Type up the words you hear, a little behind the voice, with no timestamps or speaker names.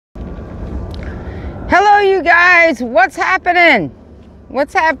you guys, what's happening?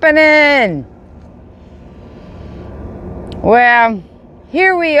 What's happening? Well,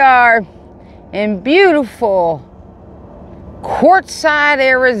 here we are in beautiful Quartzsite,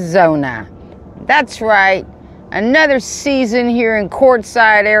 Arizona. That's right, another season here in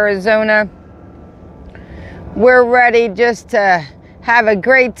Quartzsite, Arizona. We're ready just to have a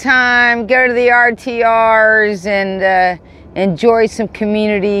great time, go to the RTRs and enjoy some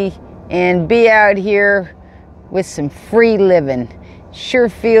community and be out here with some free living. Sure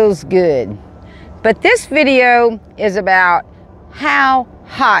feels good. But this video is about how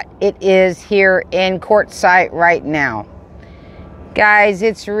hot it is here in Quartzsite right now. Guys,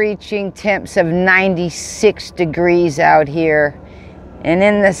 it's reaching temps of 96 degrees out here. And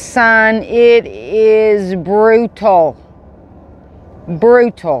in the sun, it is brutal.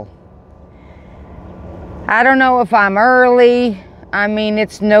 Brutal. I don't know if I'm early. I mean,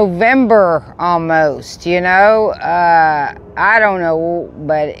 it's November almost, you know. I don't know,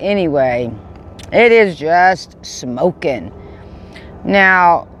 but anyway, it is just smoking.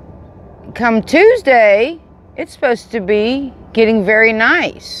 Now, come Tuesday, it's supposed to be getting very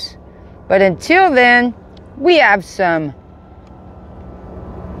nice. But until then, we have some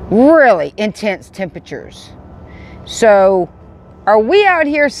really intense temperatures. So, are we out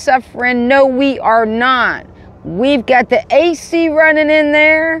here suffering? No, we are not. We've got the AC running in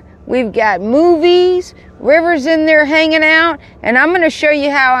there. We've got movies, River's in there hanging out, and I'm going to show you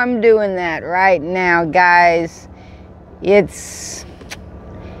how I'm doing that right now, guys.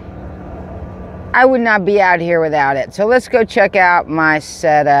 I would not be out here without it. So let's go check out my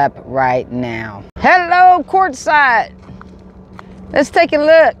setup right now. Hello, Quartzsite. Let's take a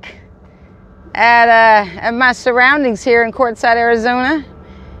look at my surroundings here in Quartzsite, Arizona,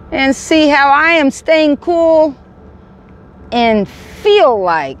 and see how I am staying cool and feel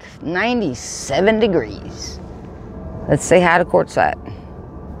like 97 degrees. Let's say hi to Quartzsite.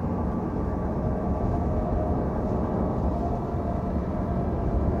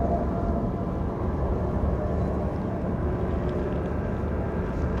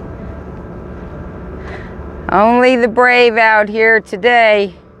 Only the brave out here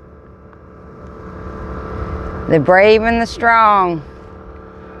today. The brave and the strong.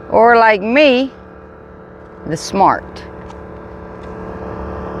 Or like me, the smart.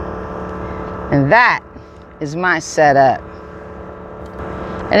 And that is my setup.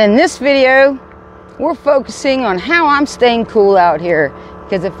 And in this video, we're focusing on how I'm staying cool out here.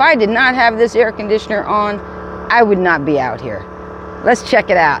 Because if I did not have this air conditioner on, I would not be out here. Let's check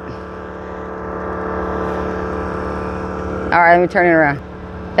it out. All right, let me turn it around.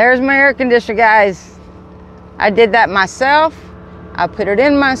 There's my air conditioner, guys. I did that myself. I put it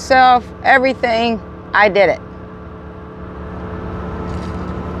in myself, everything, I did it.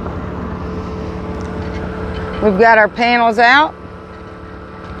 We've got our panels out.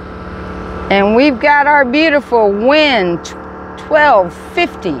 And we've got our beautiful Wind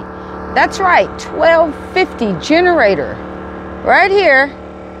 1250. That's right, 1250 generator. Right here.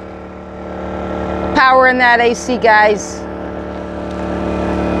 Powering that AC, guys.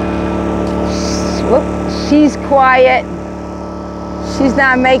 Whoop, she's quiet. She's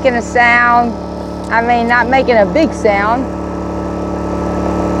not making a sound. I mean, not making a big sound.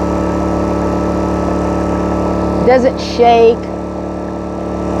 Doesn't shake.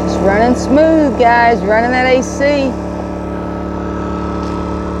 Just running smooth, guys. Running that AC.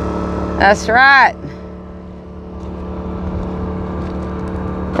 That's right.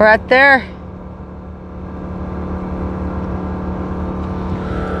 Right there.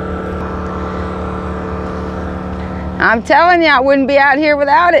 I'm telling you, I wouldn't be out here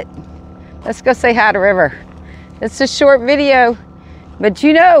without it. Let's go say hi to River. It's a short video, but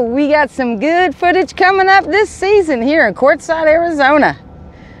you know, we got some good footage coming up this season here in Quartzsite, Arizona.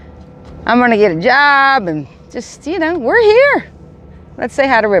 I'm gonna get a job and just, you know, we're here. Let's say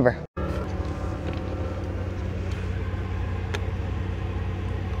hi to River.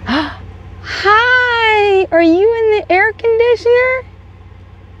 Hi, are you in the air conditioner?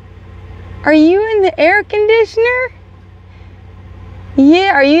 Are you in the air conditioner?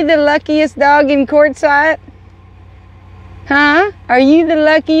 Yeah, are you the luckiest dog in Quartzsite? Huh? Are you the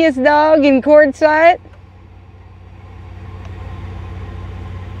luckiest dog in Quartzsite?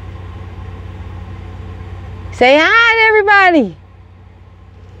 Say hi to everybody.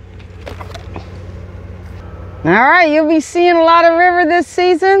 All right, you'll be seeing a lot of River this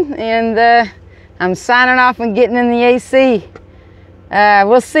season, and I'm signing off and getting in the AC.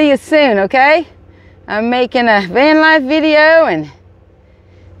 We'll see you soon, okay? I'm making a van life video, and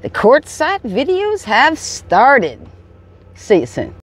the Quartzsite videos have started. See you soon.